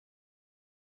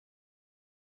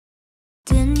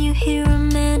you hear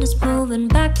Amanda's moving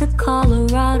back to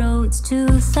Colorado. It's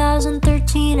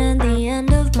 2013 and the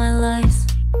end of my life.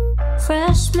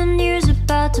 Freshman year's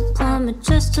about to plummet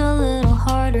just a little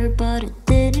harder, but it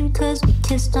didn't, cause we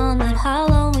kissed on that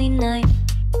Halloween night.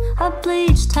 I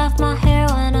bleached half my hair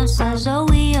when I saw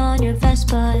Zoe on your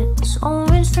Vespa. It was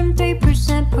orange from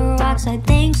 3% peroxide,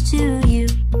 thanks to you.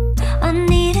 I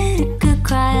needed a good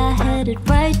cry, I headed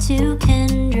right to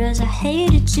Kendra's. I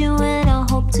hated you and I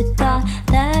hope to God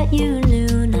that you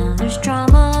knew. Now there's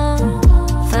drama,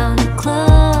 found a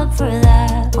club for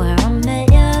that, where I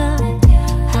met ya.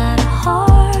 Had a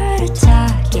heart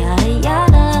attack, yada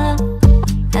yada.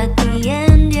 At the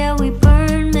end, yeah, we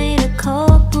burned, made a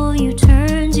couple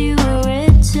U-turns. You were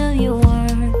it till you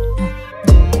weren't.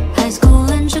 High school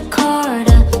in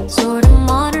Jakarta, sort of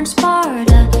modern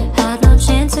Sparta. Had no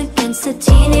chance against the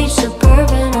teenage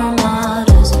suburban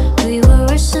armadas. We were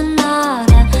a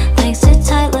sonata, thanks to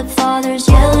tight-lipped fathers.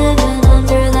 Yeah, living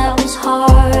under that was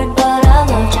hard, but I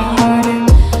loved you harder.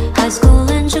 High school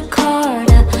in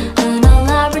Jakarta, an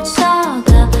elaborate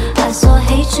saga. I still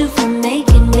hate you for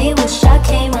making me wish I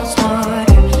came out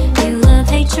smarter. You love,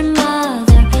 hate your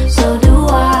mother, so do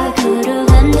I. Could've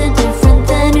ended different,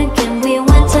 then again we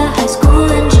went to high school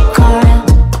in Jakarta.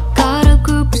 Got a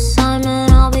group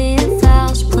assignment, I'll be at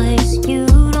Val's place. You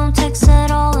don't text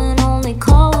at all and only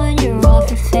call when you're off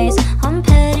your face. I'm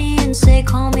petty and say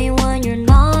call me when you're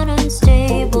not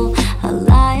unstable. I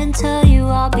lie and tell you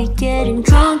I'll be getting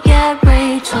drunk at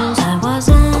Rachel's. I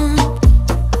wasn't,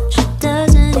 she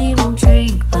doesn't even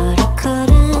drink, but I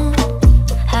couldn't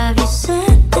have you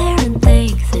sit there and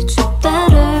think that you're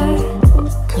better,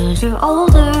 cause you're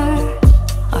older.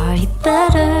 Are you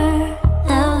better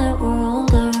now that we're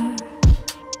older?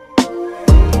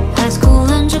 High school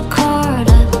in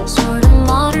Jakarta, sort of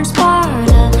modern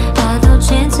Sparta. Had no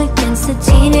chance against the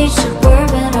teenage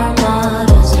suburban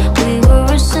armadas. We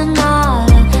were a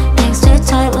sonata, thanks to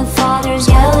tight-lipped fathers.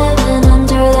 Yeah, living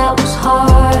under that was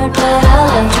hard, but I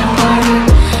loved you harder.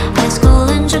 High school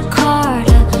in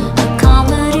Jakarta, a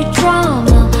comedy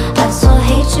drama. I still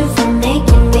hate you for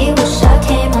making me wish I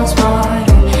came out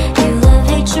smarter. You love,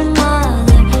 hate your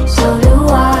mother, so do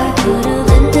I. Could've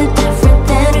ended different,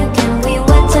 then again we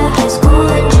went to high school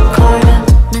in Jakarta.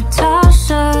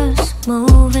 Natasha's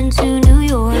moving to New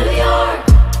York,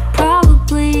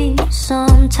 probably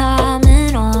sometime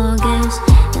in August.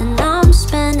 And I'm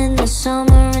spending the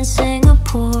summer in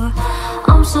Singapore.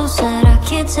 I'm so sad I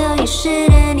can't tell you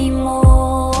shit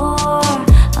anymore.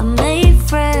 I made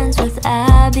friends with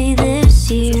Abby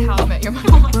this year. How I Met Your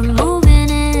Mother. We're moving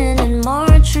in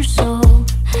March or so.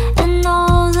 And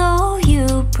although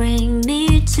you bring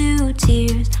me to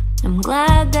tears, I'm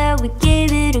glad that we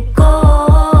gave it a go.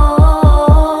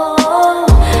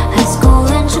 High school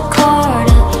in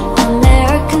Jakarta,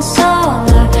 American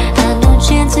summer. Had no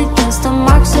chance against a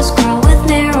Marxist girl with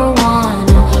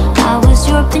marijuana. I was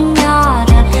your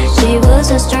pinata, she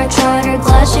was a star charter.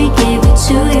 Glad she gave